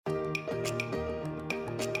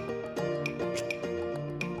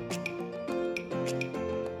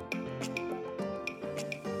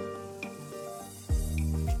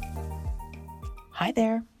Hi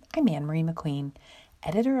there, I'm Anne-Marie McQueen,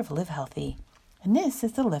 editor of Live Healthy, and this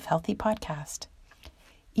is the Live Healthy podcast.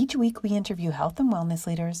 Each week we interview health and wellness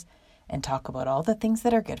leaders and talk about all the things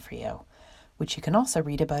that are good for you, which you can also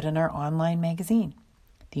read about in our online magazine,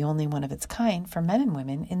 the only one of its kind for men and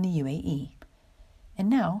women in the UAE. And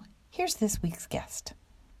now, here's this week's guest.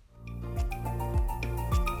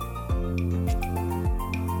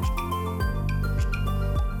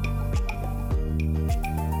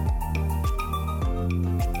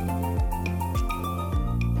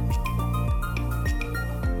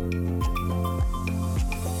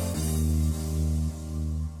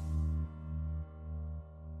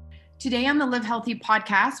 Today on the Live Healthy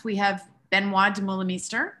podcast, we have Benoit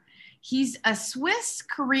Demeulemeester. He's a Swiss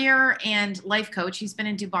career and life coach. He's been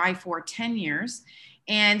in Dubai for 10 years.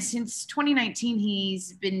 And since 2019,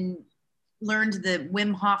 he's learned the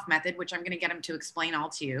Wim Hof method, which I'm going to get him to explain all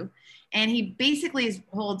to you. And he basically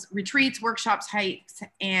holds retreats, workshops, hikes.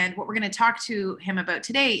 And what we're going to talk to him about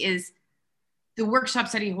today is the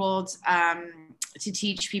workshops that he holds to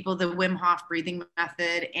teach people the Wim Hof breathing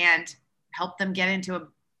method and help them get into a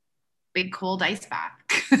big cold ice bath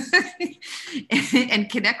and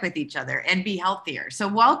connect with each other and be healthier. So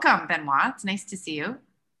welcome, Benoit. It's nice to see you.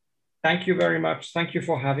 Thank you very much. Thank you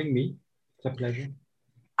for having me. It's a pleasure.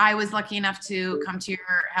 I was lucky enough to come to your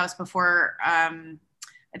house before, I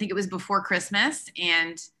think it was before Christmas.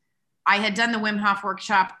 And I had done the Wim Hof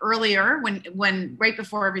workshop earlier when right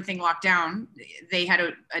before everything locked down, they had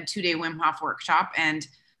a 2-day Wim Hof workshop. And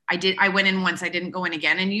I went in once, I didn't go in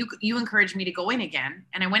again. And you encouraged me to go in again.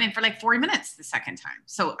 And I went in for like 40 minutes the second time.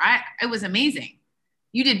 So it was amazing.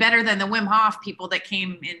 You did better than the Wim Hof people that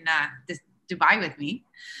came in Dubai with me.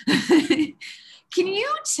 Can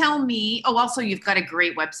you tell me, also you've got a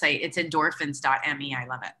great website. It's endorphins.me. I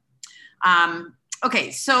love it.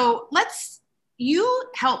 Okay. So you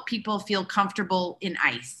help people feel comfortable in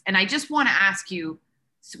ice. And I just want to ask you,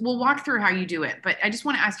 we'll walk through how you do it, but I just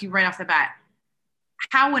want to ask you right off the bat,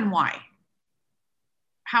 how and why?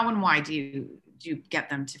 How and why do you get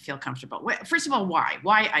them to feel comfortable? First of all, why?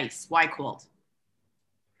 Why ice? Why cold?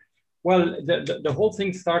 Well, the whole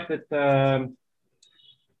thing started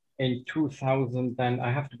in 2000, and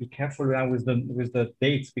I have to be careful now with the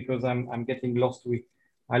dates because I'm getting lost.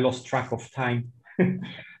 I lost track of time.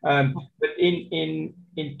 But in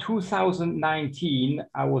 2019,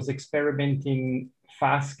 I was experimenting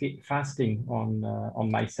fasting on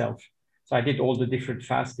myself. So I did all the different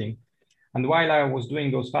fasting. And while I was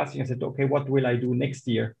doing those fasting, I said, okay, what will I do next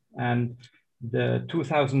year? And the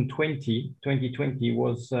 2020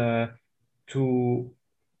 was to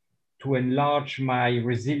enlarge my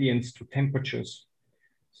resilience to temperatures.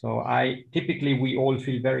 So we all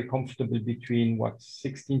feel very comfortable between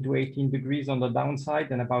 16 to 18 degrees on the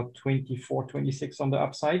downside and about 24, 26 on the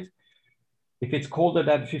upside. If it's colder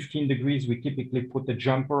than 15 degrees, we typically put a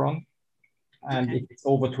jumper on. And if it's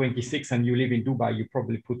over 26 and you live in Dubai, you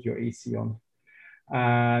probably put your AC on.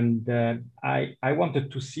 And I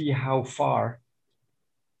wanted to see how far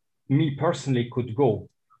me personally could go.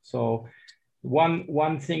 So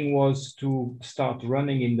one thing was to start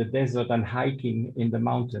running in the desert and hiking in the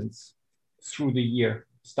mountains through the year,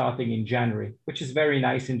 starting in January, which is very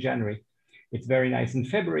nice in January. It's very nice in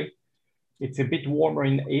February. It's a bit warmer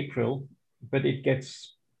in April, but it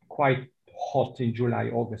gets quite hot in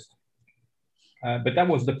July, August. But that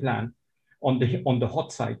was the plan on the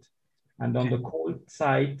hot side. And on the cold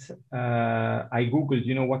side, I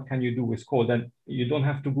Googled, what can you do with cold? And you don't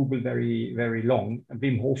have to Google very, very long.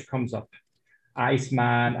 Wim Hof comes up.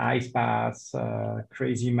 Iceman, ice baths,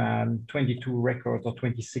 crazy man, 22 records or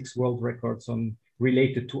 26 world records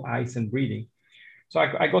related to ice and breathing. So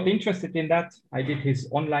I got interested in that. I did his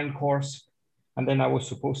online course. And then I was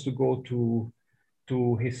supposed to go to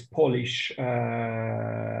his Polish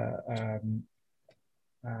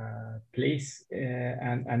place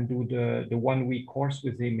and do the 1-week course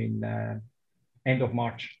with him in end of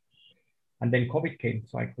March. And then COVID came,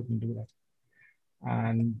 so I couldn't do that.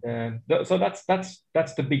 And so that's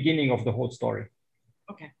the beginning of the whole story.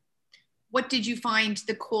 Okay. What did you find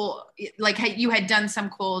the cold, like you had done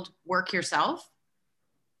some cold work yourself?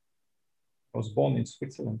 I was born in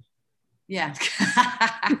Switzerland. Yeah.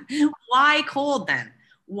 Why cold then?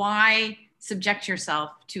 Why subject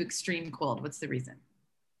yourself to extreme cold? What's the reason?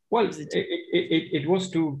 Well, it was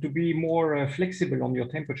to be more flexible on your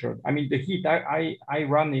temperature. I mean, the heat, I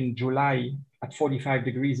run in July at 45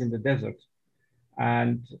 degrees in the desert.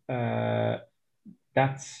 And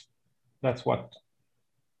that's what,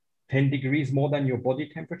 10 degrees more than your body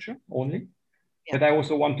temperature only. Yeah. But I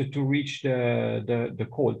also wanted to reach the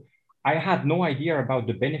cold. I had no idea about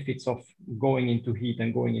the benefits of going into heat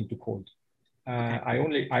and going into cold. I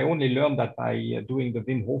only learned that by doing the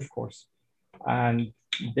Wim Hof course, and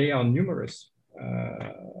they are numerous.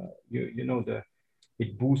 You know,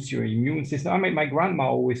 it boosts your immune system. I mean, my grandma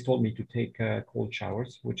always told me to take cold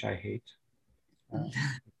showers, which I hate.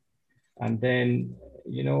 And then,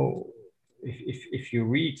 you know, if you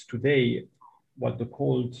read today what the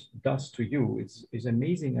cold does to you, is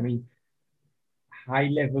amazing. I mean,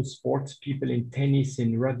 high-level sports people in tennis,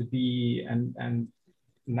 in rugby, and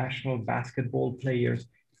national basketball players,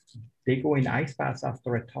 they go in ice baths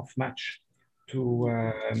after a tough match to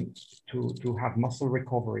have muscle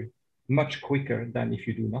recovery much quicker than if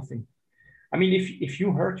you do nothing. I mean, if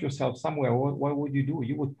you hurt yourself somewhere, what would you do?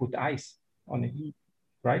 You would put ice on it,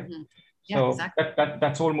 right? Mm-hmm. Yeah, so exactly.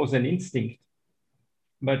 that's almost an instinct.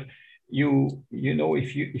 But you know,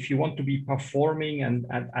 if you want to be performing and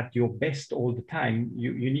at your best all the time,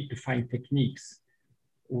 you need to find techniques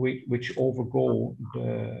which overgo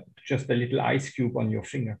just a little ice cube on your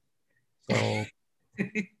finger. So,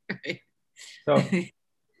 Right.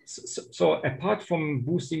 so apart from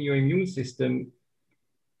boosting your immune system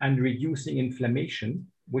and reducing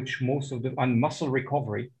inflammation, which most of and muscle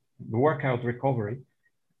recovery, workout recovery,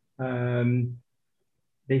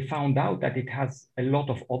 they found out that it has a lot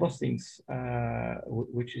of other things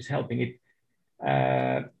which is helping it.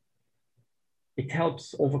 It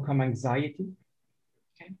helps overcome anxiety.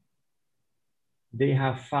 Okay. They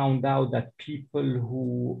have found out that people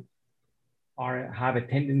who have a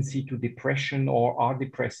tendency to depression or are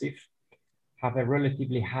depressive have a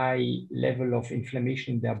relatively high level of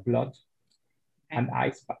inflammation in their blood, okay. And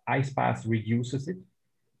ice bath reduces it.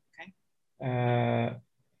 Okay.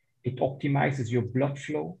 It optimizes your blood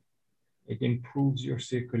flow. It improves your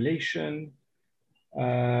circulation.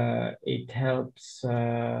 It helps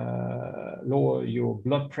lower your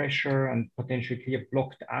blood pressure and potentially clear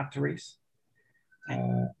blocked arteries.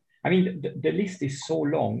 I mean, the list is so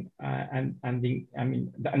long, and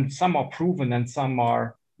some are proven and some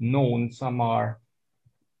are known, some are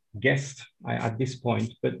guessed at this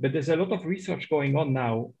point. But there's a lot of research going on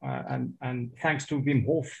now, and thanks to Wim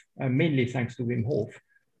Hof, mainly thanks to Wim Hof,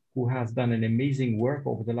 who has done an amazing work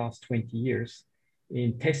over the last 20 years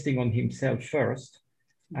in testing on himself first,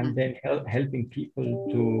 and then helping people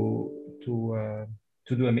to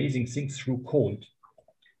do amazing things through cold.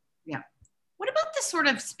 Yeah. What about the sort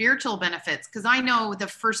of spiritual benefits? Because I know the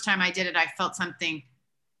first time I did it, I felt something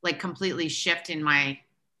like completely shift in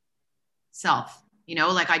myself. You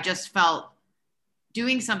know, like I just felt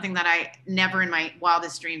doing something that I never in my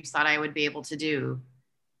wildest dreams thought I would be able to do,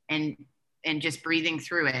 and just breathing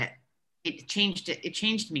through it. It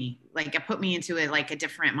changed me. Like it put me into a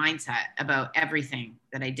different mindset about everything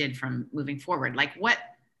that I did from moving forward. Like what,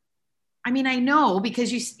 I mean, I know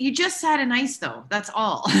because you just sat in ice though, that's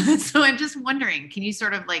all. So I'm just wondering, can you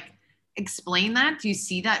sort of like explain that? Do you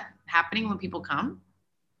see that happening when people come?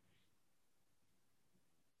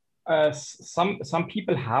 Some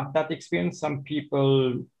people have that experience. Some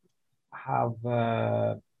people have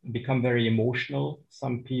become very emotional.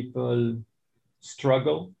 Some people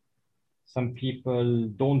struggle. Some people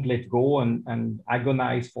don't let go and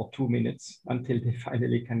agonize for 2 minutes until they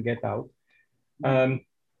finally can get out.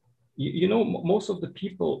 You know, most of the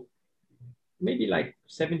people, maybe like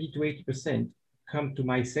 70 to 80%, come to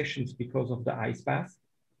my sessions because of the ice bath.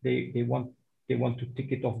 They want to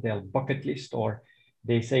tick it off their bucket list, or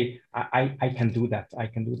they say, I can do that, I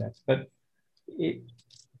can do that. But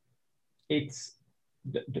it's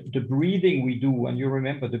the breathing we do, and you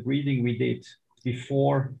remember the breathing we did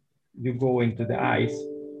before you go into the ice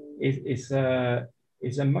is a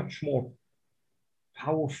much more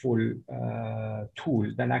powerful tool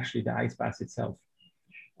than actually the ice bath itself.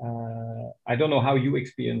 I don't know how you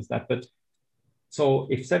experience that, but so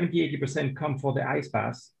if 70–80% come for the ice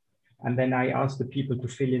bath, and then I ask the people to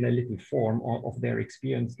fill in a little form of their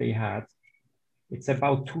experience they had, it's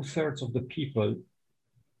about 2/3 of the people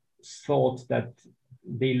thought that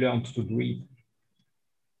they learned to breathe.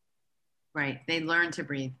 Right, they learn to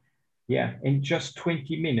breathe. Yeah, in just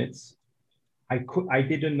 20 minutes, I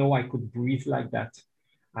didn't know I could breathe like that.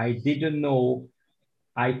 I didn't know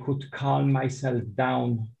I could calm myself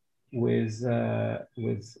down with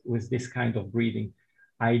this kind of breathing.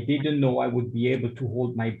 I didn't know I would be able to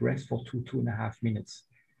hold my breath for 2.5 minutes.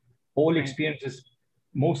 All experiences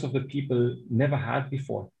most of the people never had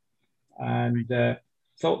before. And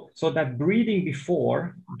so that breathing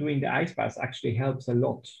before doing the ice bath actually helps a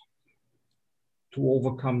lot to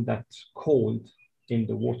overcome that cold in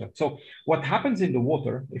the water. So what happens in the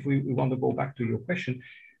water, if we want to go back to your question,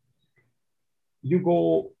 you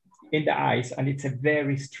go in the ice and it's a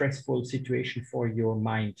very stressful situation for your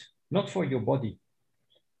mind, not for your body.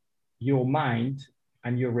 your mind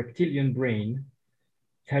and your reptilian brain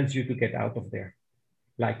tells you to get out of there,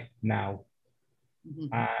 like now. Mm-hmm.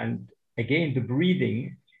 And again, the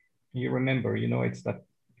breathing, you remember, you know, it's that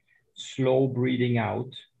slow breathing out,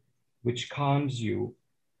 which calms you.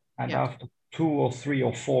 And after 2 or 3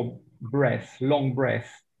 or 4 long breath,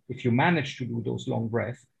 if you manage to do those long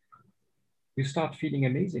breaths, you start feeling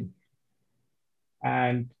amazing.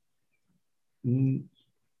 And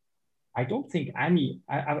I don't think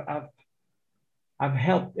I've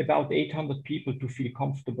helped about 800 people to feel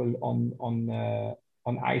comfortable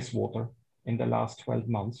on ice water in the last 12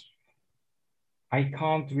 months. I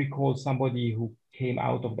can't recall somebody who came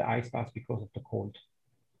out of the ice bath because of the cold.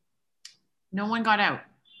 No one got out.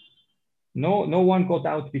 No one got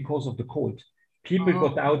out because of the cold. People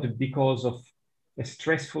got out because of a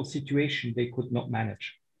stressful situation they could not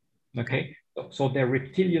manage. Okay. So their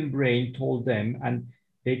reptilian brain told them, and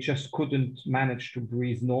they just couldn't manage to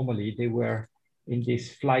breathe normally. They were in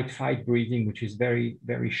this flight-fight breathing, which is very,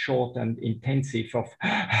 very short and intensive of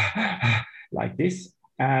like this.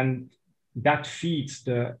 And that feeds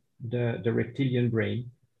the reptilian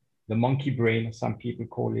brain, the monkey brain, some people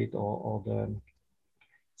call it, or the...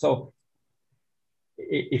 So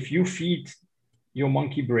if you feed your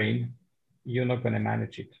monkey brain, you're not going to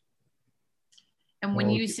manage it. And when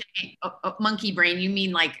you say monkey brain, you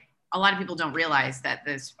mean like a lot of people don't realize that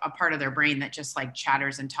there's a part of their brain that just like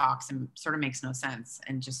chatters and talks and sort of makes no sense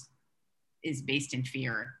and just is based in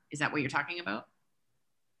fear. Is that what you're talking about?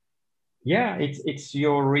 Yeah, it's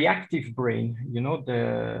your reactive brain. You know,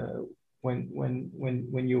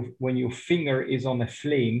 when your finger is on a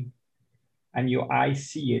flame and your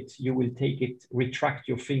eyes see it, you will retract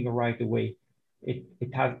your finger right away.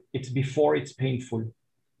 It's before it's painful,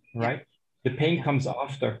 right? Yeah. The pain comes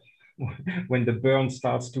after, when the burn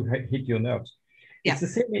starts to hit your nerves. Yeah.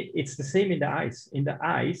 It's the same in the eyes. In the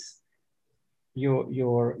eyes,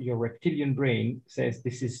 your reptilian brain says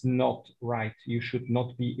this is not right. You should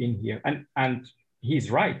not be in here. And he's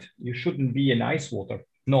right. You shouldn't be in ice water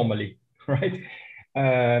normally, right?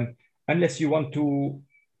 Unless you want to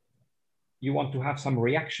have some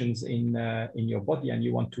reactions in your body, and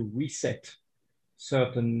you want to reset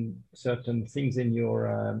certain things in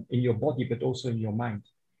your body, but also in your mind.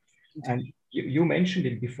 Okay. And you mentioned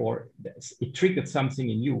it before. It triggered something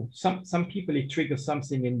in you. Some people, it triggers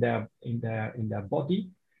something in their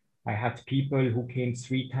body. I had people who came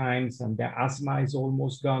 3 times and their asthma is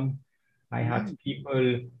almost gone. I had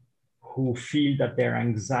people who feel that their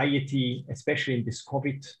anxiety, especially in this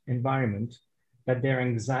COVID environment, that their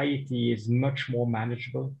anxiety is much more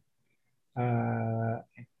manageable.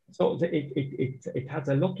 So it has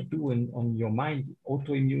a lot to do on your mind.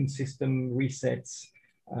 Autoimmune system resets.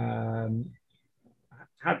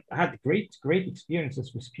 Had great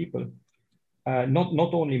experiences with people.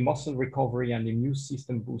 Not only muscle recovery and immune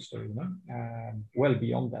system booster, you know, well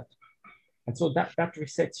beyond that. And so that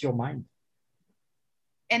resets your mind.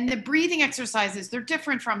 And the breathing exercises, they're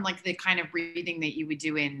different from like the kind of breathing that you would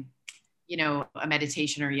do in, you know, a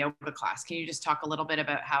meditation or yoga class. Can you just talk a little bit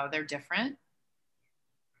about how they're different?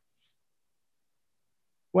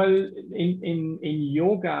 Well, in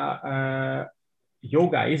yoga,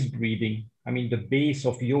 yoga is breathing. I mean, the base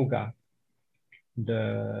of yoga,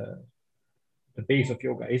 the base of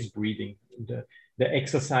yoga is breathing. The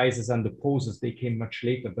exercises and the poses, they came much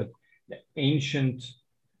later, but the ancient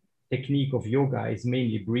technique of yoga is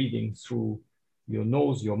mainly breathing through your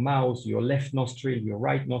nose, your mouth, your left nostril, your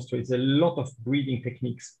right nostril. It's a lot of breathing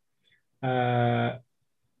techniques. Shamanic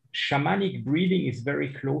breathing is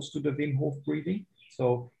very close to the Wim Hof breathing.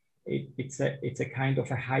 So it's a kind of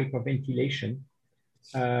a hyperventilation.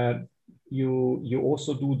 You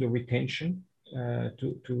also do the retention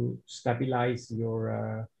to stabilize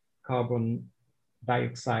your carbon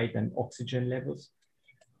dioxide and oxygen levels.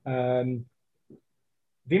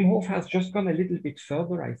 Wim Hof has just gone a little bit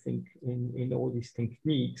further, I think, in all these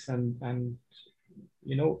techniques, and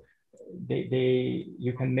you know,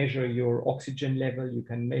 you can measure your oxygen level, you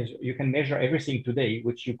can measure everything today,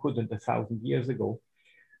 which you couldn't 1,000 years ago.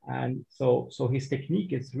 And so his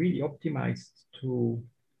technique is really optimized to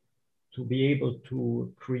be able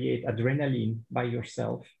to create adrenaline by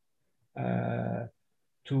yourself,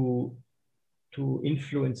 to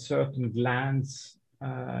influence certain glands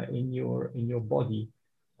in your body.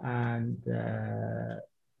 And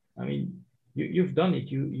I mean, you've done it.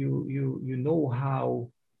 You know how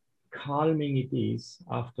calming it is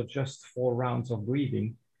after just 4 rounds of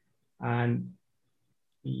breathing. And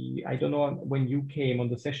I don't know when you came on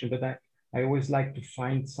the session, but I always like to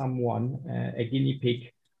find someone, a guinea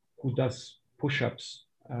pig, who does push-ups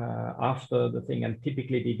after the thing, and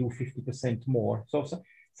typically they do 50% more. So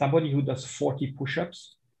somebody who does 40 push-ups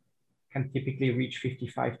can typically reach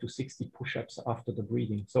 55 to 60 push-ups after the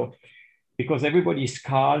breathing. So because everybody is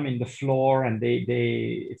calm in the floor and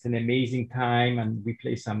it's an amazing time and we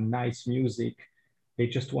play some nice music, they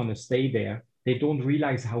just want to stay there. They don't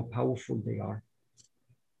realize how powerful they are.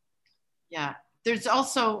 Yeah. There's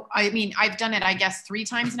also, I mean, I've done it, I guess, 3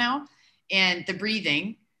 times now. And the breathing,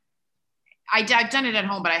 I've done it at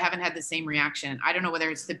home, but I haven't had the same reaction. I don't know whether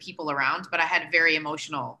it's the people around, but I had a very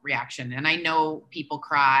emotional reaction. And I know people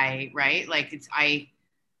cry, right? Like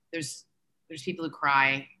there's people who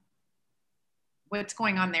cry. What's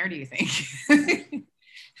going on there, do you think?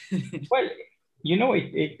 Well, you know,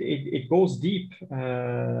 it goes deep.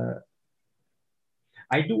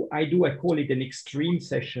 I call it an extreme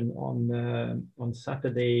session on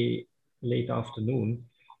Saturday late afternoon,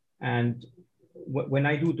 and when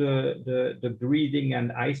I do the breathing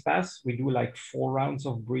and ice baths, we do like 4 rounds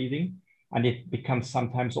of breathing, and it becomes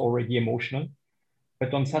sometimes already emotional.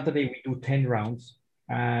 But on Saturday we do 10 rounds,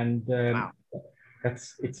 and Wow.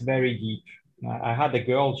 it's very deep. I had a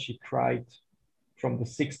girl, she cried from the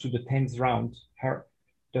 6th to the 10th round.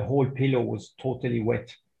 The whole pillow was totally wet.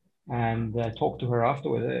 And I talked to her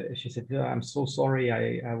afterwards. She said, "I'm so sorry.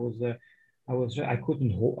 I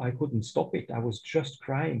couldn't stop it. I was just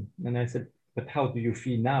crying." And I said, "But how do you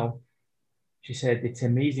feel now?" She said, "It's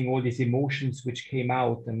amazing, all these emotions which came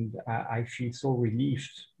out, and I feel so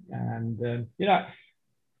relieved." And you know,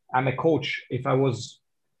 I'm a coach. If I was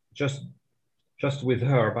just with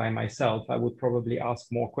her by myself, I would probably ask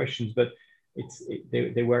more questions. But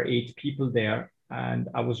there were 8 people there, and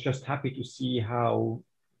I was just happy to see how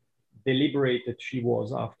deliberated she was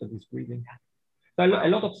after this breathing. So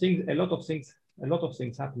a lot of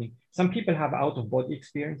things happening. Some people have out of body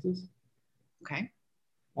experiences. Okay.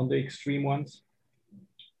 On the extreme ones.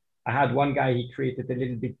 I had one guy, he created a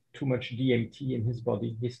little bit too much DMT in his body.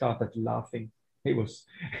 He started laughing. He was,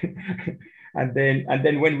 and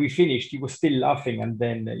then when we finished, he was still laughing. And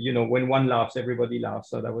then, you know, when one laughs, everybody laughs.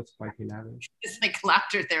 So that was quite hilarious. It's like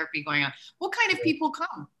laughter therapy going on. What kind of people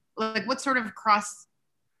come? Like what sort of cross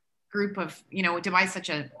group of, you know, devise such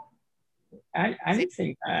a...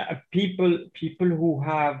 Anything. People who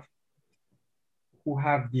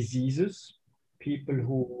have diseases, people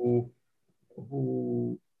who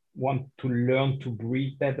want to learn to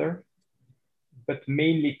breathe better, but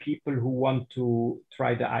mainly people who want to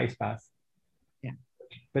try the ice bath. Yeah.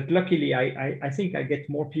 But luckily, I think I get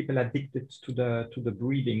more people addicted to the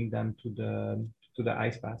breathing than to the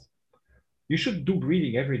ice bath. You should do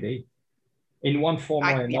breathing every day, in one form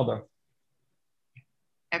or another.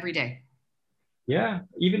 Every day. Yeah,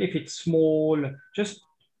 even if it's small,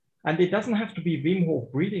 and it doesn't have to be Wim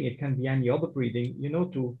Hof breathing. It can be any other breathing, you know,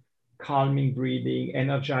 to calming breathing,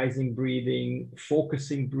 energizing breathing,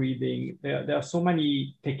 focusing breathing. There are so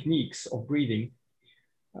many techniques of breathing.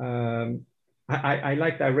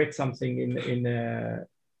 I read something in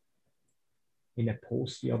a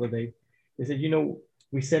post the other day. They said, you know,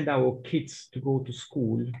 we send our kids to go to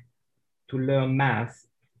school to learn math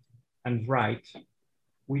and write.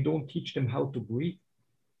 We don't teach them how to breathe.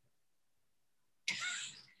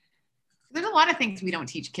 There's a lot of things we don't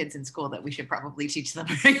teach kids in school that we should probably teach them,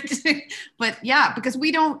 right? But yeah, because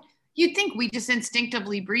you'd think we just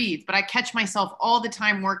instinctively breathe, but I catch myself all the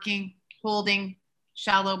time working, holding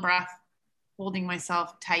shallow breath, holding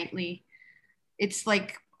myself tightly. It's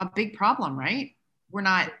like a big problem, right? We're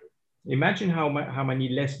not. Imagine how many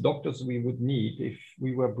less doctors we would need if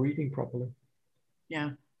we were breathing properly.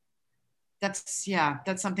 Yeah. That's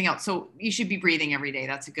something else. So you should be breathing every day.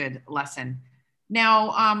 That's a good lesson.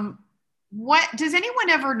 Now, what does anyone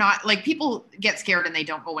ever not, like, people get scared and they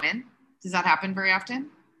don't go in? Does that happen very often?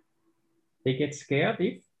 They get scared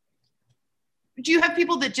if? Do you have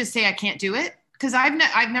people that just say, I can't do it? Because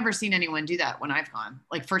I've never seen anyone do that when I've gone,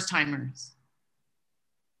 like first timers.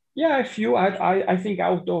 Yeah, a few. I think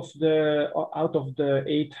out of the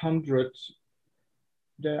 800,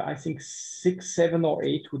 I think 6, 7, or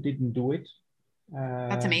 8 who didn't do it.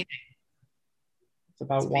 That's amazing. It's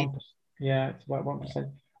about 1%. Yeah, it's about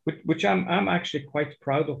 1%. Which I'm actually quite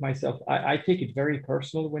proud of myself. I take it very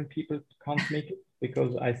personal when people can't make it,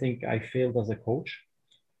 because I think I failed as a coach.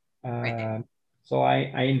 Right. So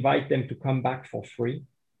I invite them to come back for free.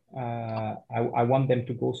 I want them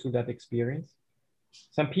to go through that experience.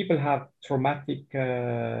 Some people have traumatic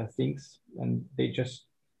things, and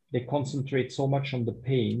they concentrate so much on the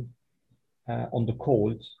pain, on the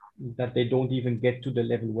cold, that they don't even get to the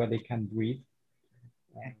level where they can breathe.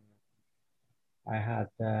 I had,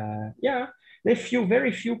 there's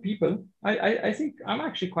very few people. I think I'm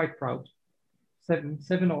actually quite proud.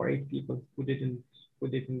 7 or 8 people who didn't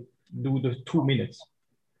do the 2 minutes.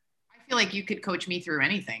 feel like you could coach me through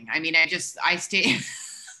anything. I mean, I stayed,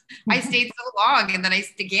 I stayed so long, and then I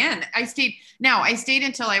stayed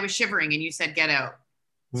until I was shivering, and you said get out.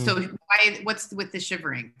 So what's with the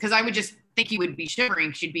shivering? Because I would just think you would be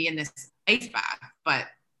shivering, she'd be in this ice bath, but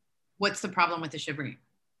what's the problem with the shivering?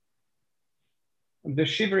 The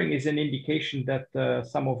shivering is an indication that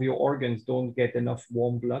some of your organs don't get enough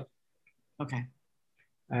warm blood. Okay.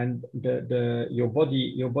 And your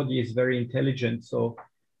body is very intelligent. So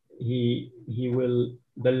he will,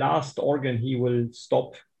 the last organ he will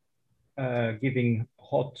stop giving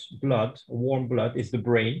hot blood, warm blood, is the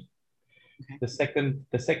brain. Okay.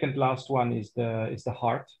 The second last one is the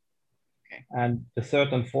heart. Okay. And the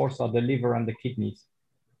third and fourth are the liver and the kidneys.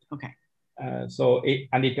 Okay. So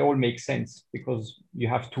it all makes sense, because you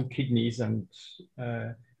have two kidneys, and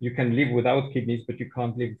you can live without kidneys, but you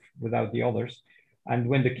can't live without the others. And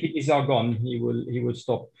when the kidneys are gone, he will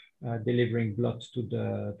stop delivering blood to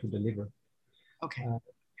the liver. Okay.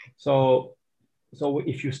 So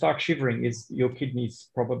if you start shivering, your kidneys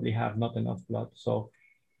probably have not enough blood. So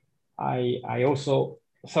I also,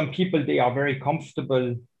 some people, they are very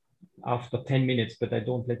comfortable after 10 minutes, but I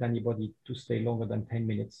don't let anybody to stay longer than 10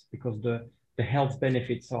 minutes, because the health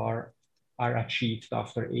benefits are achieved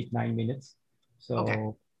after 8-9 minutes. So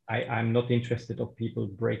okay. I'm not interested of people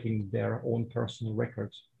breaking their own personal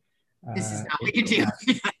records. This is not what you do.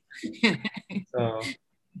 So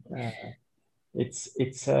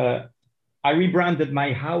it's I rebranded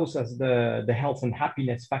my house as the Health and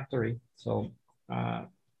Happiness Factory. So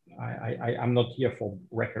I'm not here for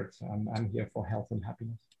records. I'm here for health and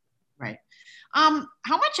happiness. Right.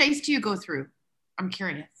 How much ice do you go through? I'm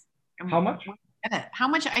curious. How much? How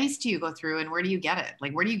much ice do you go through, and where do you get it?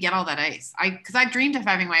 Like, where do you get all that ice? Because I've dreamed of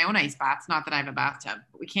having my own ice baths. Not that I have a bathtub,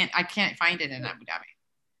 but I can't find it in Abu Dhabi.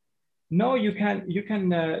 No, you can.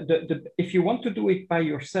 If you want to do it by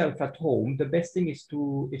yourself at home, the best thing is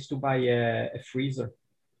to buy a freezer.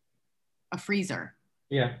 A freezer.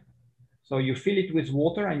 Yeah. So you fill it with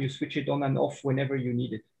water and you switch it on and off whenever you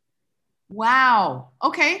need it. Wow.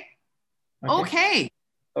 Okay. So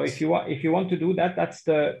if you want to do that, that's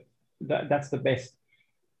the best.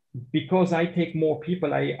 Because I take more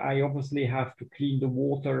people, I obviously have to clean the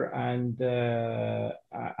water, and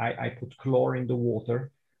I put chlorine in the water,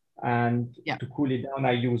 and to cool it down,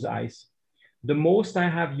 I use ice. The most I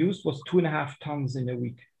have used was 2.5 tons in a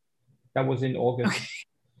week. That was in August.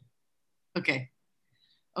 Okay.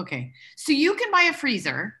 So you can buy a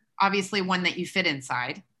freezer, obviously one that you fit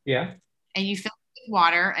inside. Yeah. And you fill it with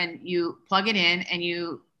water, and you plug it in, and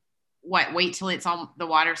you wait till the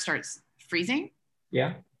water starts freezing?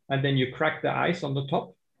 Yeah. And then you crack the ice on the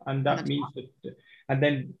top, and that means that, and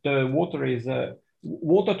then the water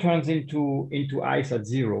turns into ice at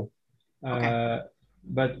 0. Okay.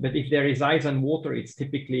 But if there is ice and water, it's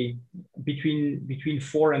typically between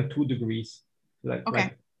 4 and 2 degrees. Like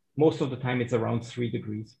most of the time, it's around 3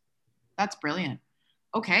 degrees. That's brilliant.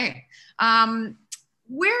 Okay.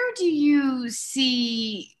 Where do you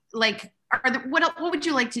see, like, what would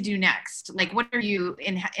you like to do next? Like, what are you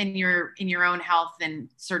in your own health and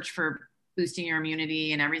search for boosting your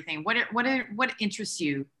immunity and everything? What interests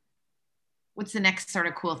you? What's the next sort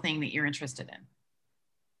of cool thing that you're interested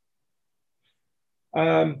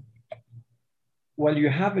in? Well, you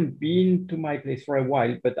haven't been to my place for a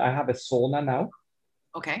while, but I have a sauna now.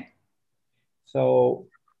 Okay. So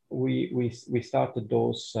we started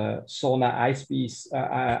those sauna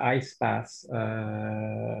ice bath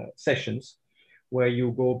sessions, where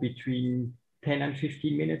you go between 10 and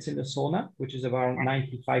 15 minutes in the sauna, which is around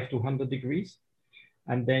 95 to 100 degrees.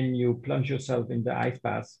 And then you plunge yourself in the ice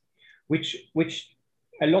bath, which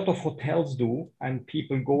a lot of hotels do. And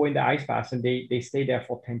people go in the ice bath and they stay there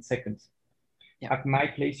for 10 seconds. Yeah. At my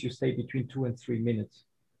place, you stay between 2 and 3 minutes.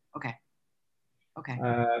 Okay.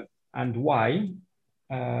 And why?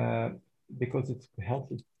 Because it's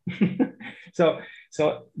healthy. So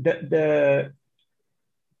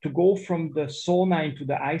to go from the sauna into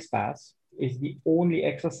the ice bath is the only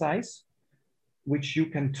exercise which you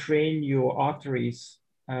can train your arteries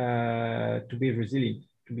to be resilient,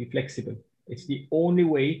 to be flexible. It's the only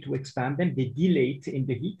way to expand them. They dilate in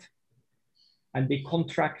the heat and they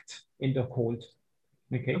contract in the cold.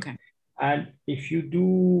 Okay. And if you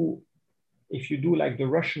do like the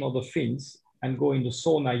Russian or the Finns and go in the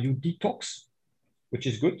sauna, you detox, which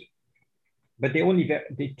is good. But they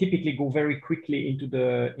typically go very quickly into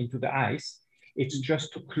the ice. It's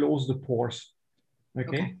just to close the pores.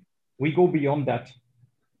 Okay. We go beyond that.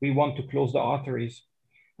 We want to close the arteries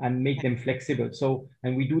and make them flexible. So,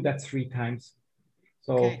 and we do that 3 times.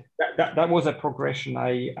 So that was a progression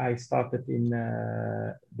I started in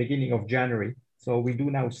beginning of January. So we do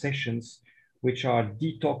now sessions which are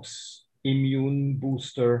detox, immune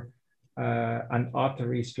booster, and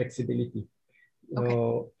arteries flexibility.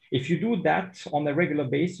 Okay. If you do that on a regular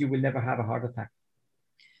basis, you will never have a heart attack.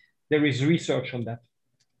 There is research on that.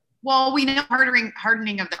 Well, we know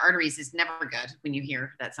hardening of the arteries is never good when you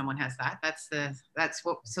hear that someone has that.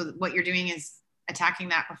 So what you're doing is attacking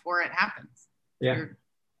that before it happens. Yeah.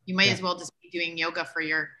 You might as well just be doing yoga for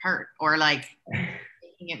your heart, or like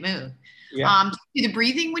making it move. Yeah. Do you do the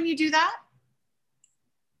breathing when you do that?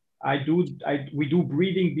 We do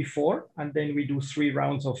breathing before, and then we do 3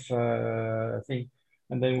 rounds of thing,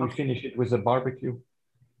 and then we finish it with a barbecue.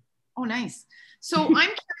 Oh, nice. So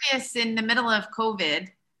I'm curious, in the middle of COVID,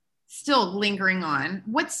 still lingering on,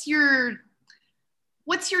 what's your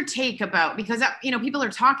take about, because people are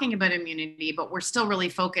talking about immunity, but we're still really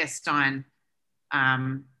focused on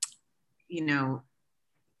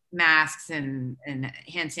masks and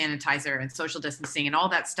hand sanitizer and social distancing, and all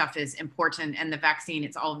that stuff is important, and the vaccine,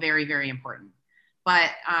 it's all very, very important.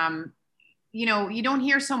 But you don't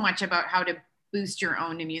hear so much about how to boost your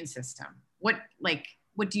own immune system. What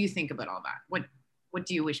do you think about all that? What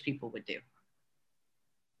do you wish people would do?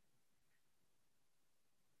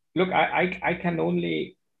 Look, I can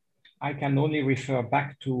only refer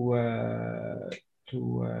back to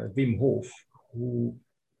Wim Hof, who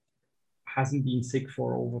hasn't been sick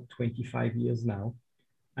for over 25 years now.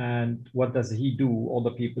 And what does he do?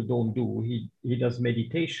 Other people don't do. He does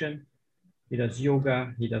meditation, he does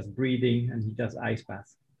yoga, he does breathing, and he does ice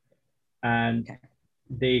baths. And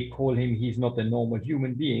they call him, he's not a normal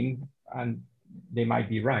human being, and they might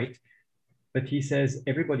be right, but he says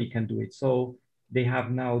everybody can do it. So they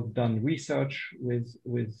have now done research with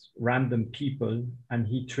random people, and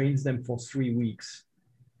he trains them for 3 weeks.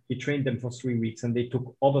 He trained them for 3 weeks, and they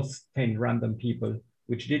took other 10 random people,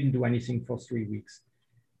 which didn't do anything for 3 weeks.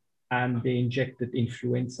 And they injected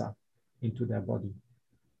influenza into their body.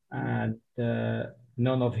 And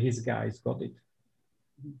none of his guys got it.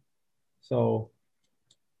 So,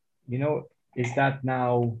 is that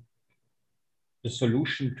now the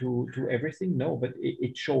solution to everything? No, but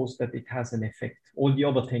it shows that it has an effect. All the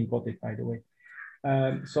other 10 got it, by the way.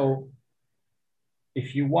 So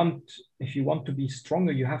if you want to be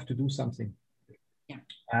stronger, you have to do something. Yeah.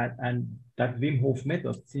 And that Wim Hof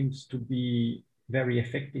method seems to be very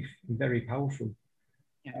effective, very powerful.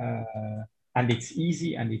 Yeah. And it's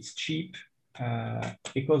easy and it's cheap,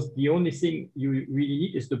 because the only thing you really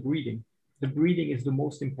need is the breathing. The breathing is the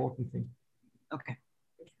most important thing. Okay.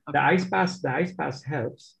 The ice bath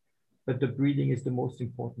helps, but the breathing is the most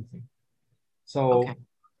important thing. So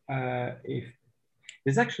if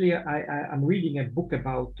there's actually, I'm reading a book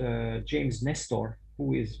about James Nestor,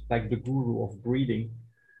 who is like the guru of breathing.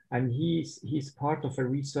 And he's part of a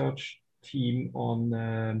research team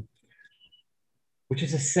on, which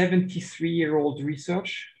is a 73-year-old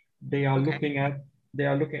research. They are looking,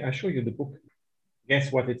 I'll show you the book.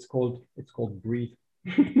 Guess what it's called? It's called Breathe.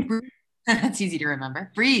 That's easy to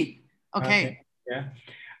remember. Breathe. Okay. Yeah.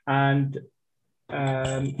 And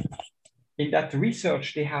in that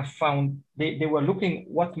research, they have found, they were looking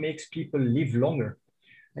what makes people live longer.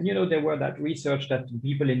 And there were that research that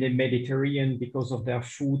people in the Mediterranean, because of their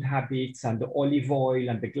food habits and the olive oil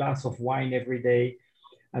and the glass of wine every day.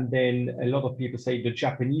 And then a lot of people say the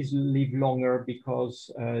Japanese live longer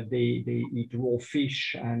because they eat raw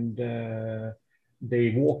fish and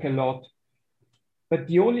they walk a lot. But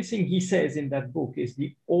the only thing he says in that book is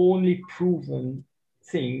the only proven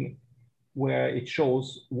thing where it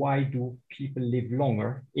shows why do people live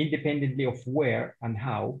longer, independently of where and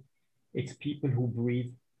how. It's people who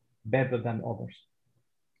breathe better than others.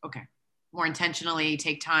 Okay. More intentionally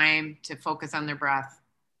take time to focus on their breath.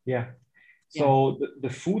 Yeah. So the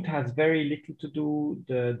food has very little to do.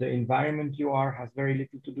 The environment you are has very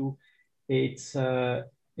little to do. It's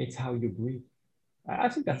how you breathe. I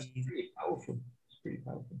think that's pretty powerful. It's pretty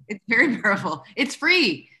powerful. It's very powerful. It's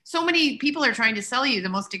free. So many people are trying to sell you the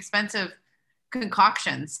most expensive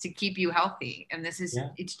concoctions to keep you healthy. And this is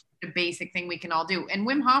it's a basic thing we can all do. And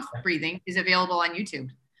Wim Hof breathing is available on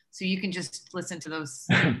YouTube. So you can just listen to those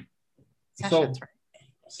sessions, right?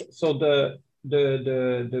 So the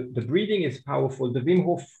breathing is powerful. The Wim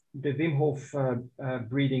Hof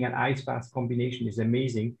breathing and ice bath combination is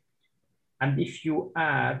amazing. And if you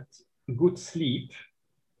add good sleep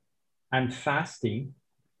and fasting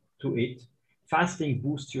to it, fasting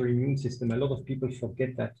boosts your immune system. A lot of people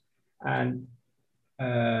forget that. And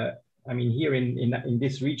I mean, here in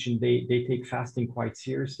this region, they take fasting quite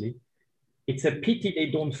seriously. It's a pity they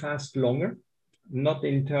don't fast longer, not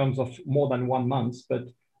in terms of more than 1 month, but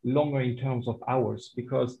longer in terms of hours,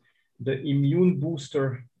 because the immune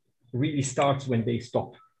booster really starts when they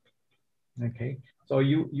stop. Okay, so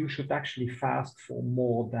you should actually fast for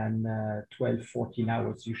more than 12, 14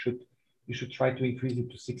 hours. You should try to increase it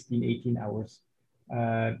to 16, 18 hours.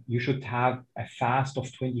 You should have a fast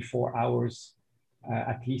of 24 hours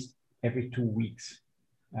at least every 2 weeks.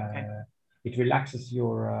 Okay. It relaxes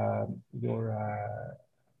your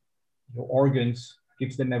organs,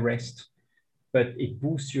 gives them a rest, but it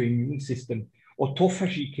boosts your immune system.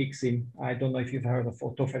 Autophagy kicks in. I don't know if you've heard of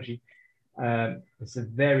autophagy. It's a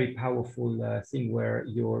very powerful thing where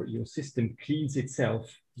your system cleans itself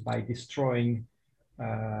by destroying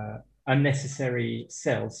unnecessary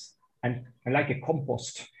cells and like a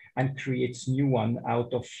compost, and creates new one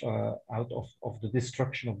out of the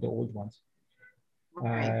destruction of the old ones.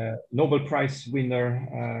 Okay. Nobel Prize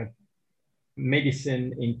winner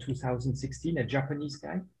medicine in 2016, a Japanese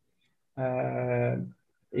guy.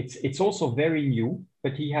 It's also very new,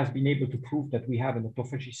 but he has been able to prove that we have an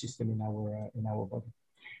autophagy system in our body.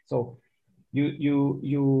 So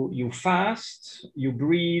you fast, you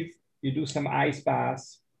breathe, you do some ice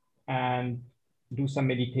baths, and do some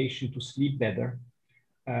meditation to sleep better.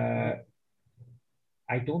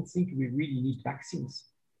 I don't think we really need vaccines.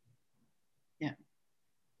 Yeah.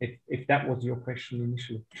 If that was your question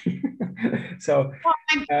initially. So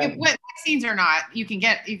what vaccines or not, you can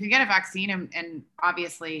get a vaccine, and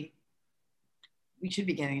obviously we should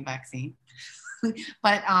be getting a vaccine.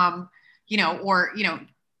 But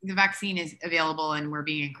the vaccine is available and we're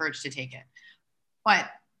being encouraged to take it. But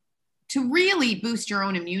to really boost your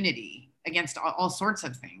own immunity against all sorts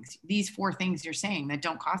of things, these 4 things you're saying that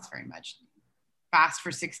don't cost very much: fast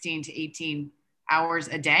for 16 to 18 hours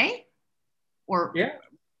a day, or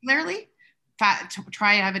regularly,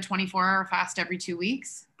 try to have a 24-hour fast every 2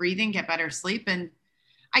 weeks, breathing, get better sleep. And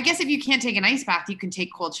I guess if you can't take an ice bath, you can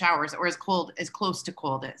take cold showers, or as close to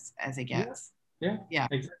cold as it gets. Yeah,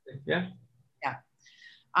 exactly. Yeah.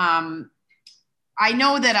 I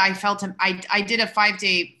know that I did a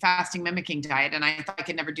 5-day fasting mimicking diet, and I thought I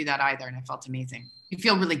could never do that either, and I felt amazing. You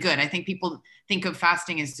feel really good. I think people think of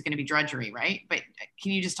fasting as going to be drudgery, right? But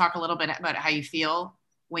can you just talk a little bit about how you feel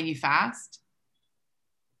when you fast?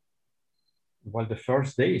 Well, the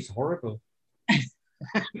first day is horrible.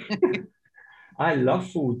 I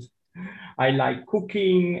love food. I like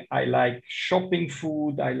cooking. I like shopping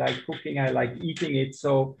food. I like cooking. I like eating it.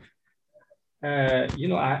 So,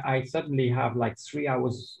 I suddenly have like 3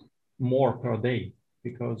 hours more per day,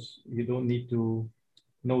 because you don't need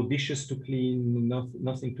no dishes to clean,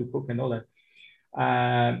 nothing to cook and all that.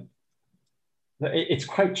 It's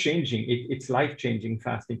quite changing. It's life-changing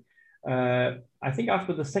fasting. I think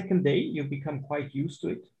after the second day, you become quite used to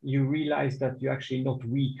it. You realize that you're actually not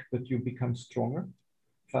weak, but you become stronger,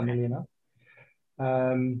 funnily enough.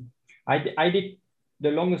 I did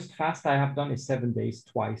the longest fast I have done is 7 days,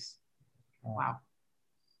 twice. Wow.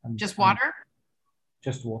 Just water?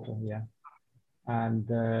 Just water, yeah. And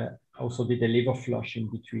also did a liver flush in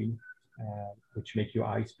between, which make your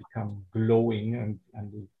eyes become glowing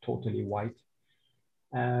and totally white.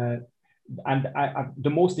 And the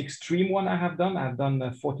most extreme one I've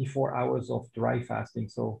done 44 hours of dry fasting,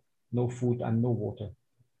 so no food and no water.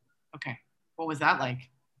 Okay. What was that like?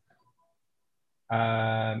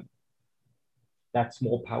 That's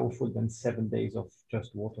more powerful than 7 days of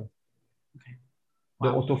just water. Okay.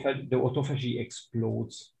 Wow. The autophagy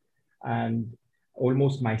explodes, and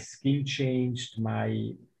almost my skin changed.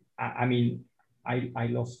 I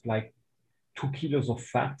lost like 2 kilos of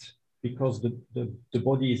fat, because the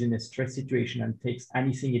body is in a stress situation and takes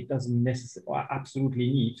anything it doesn't necessarily absolutely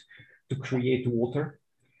need to create water.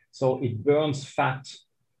 So it burns fat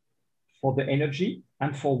for the energy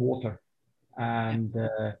and for water. And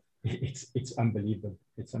it's unbelievable.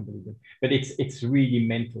 It's unbelievable. But it's really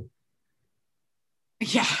mental.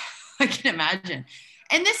 Yeah, I can imagine.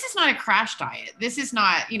 And this is not a crash diet. This is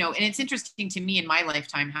not, and it's interesting to me in my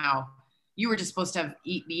lifetime how you were just supposed to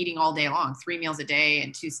be eating all day long, 3 meals a day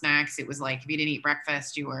and 2 snacks. It was like, if you didn't eat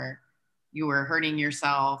breakfast, you were hurting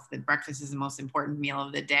yourself. That breakfast is the most important meal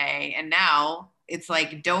of the day. And now it's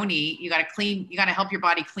like, don't eat. You got to help your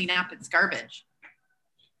body clean up its garbage.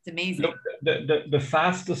 It's amazing. Look, the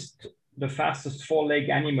fastest 4-leg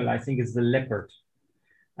animal, I think, is the leopard.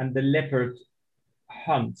 And the leopard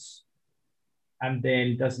hunts and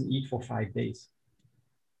then doesn't eat for 5 days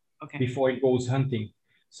before it goes hunting.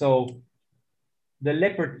 So the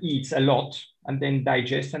leopard eats a lot and then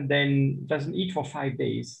digests and then doesn't eat for 5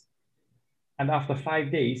 days. And after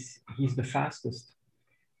 5 days, he's the fastest.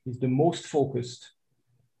 He's the most focused.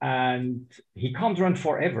 And he can't run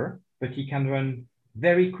forever, but he can run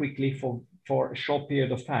very quickly for a short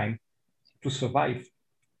period of time to survive.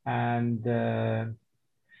 And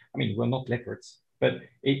I mean, we're not leopards, but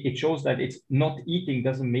it shows that it's not eating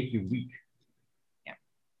doesn't make you weak. Yeah.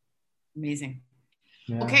 Amazing.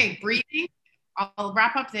 Yeah. Okay, breathing. I'll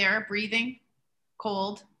wrap up there. Breathing,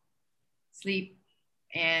 cold, sleep,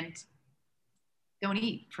 and don't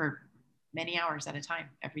eat for many hours at a time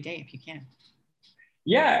every day if you can.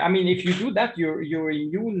 Yeah, I mean, if you do that, your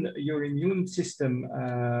immune system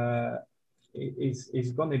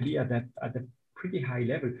is going to be at a pretty high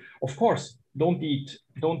level. Of course, don't eat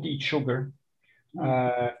sugar.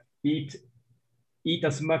 Eat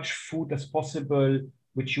as much food as possible,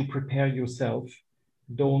 which you prepare yourself.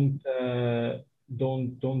 Don't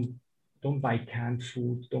buy canned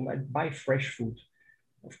food. Don't buy fresh food.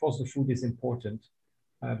 Of course, the food is important,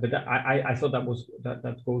 but I thought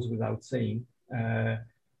that goes without saying.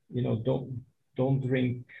 Don't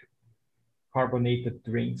drink carbonated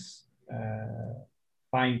drinks.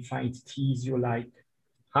 Find teas you like.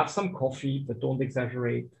 Have some coffee, but don't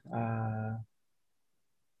exaggerate.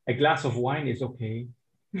 A glass of wine is okay.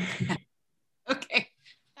 Okay,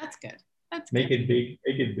 that's good. That's Make good. it big.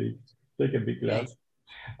 Make it big. Take a big glass.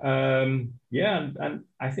 Yeah, and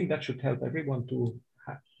I think that should help everyone to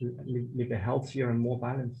live a healthier and more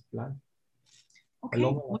balanced life. Okay,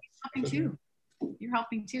 well, you're helping too. You're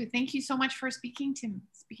helping too. Thank you so much for speaking to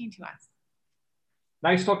us.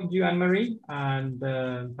 Nice talking to you, Anne-Marie, and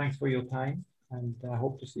thanks for your time. And I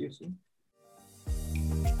hope to see you soon.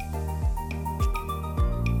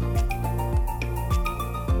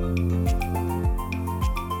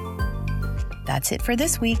 That's it for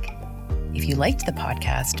this week. If you liked the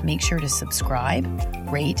podcast, make sure to subscribe,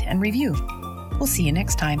 rate, and review. We'll see you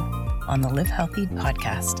next time on the Live Healthy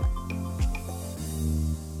podcast.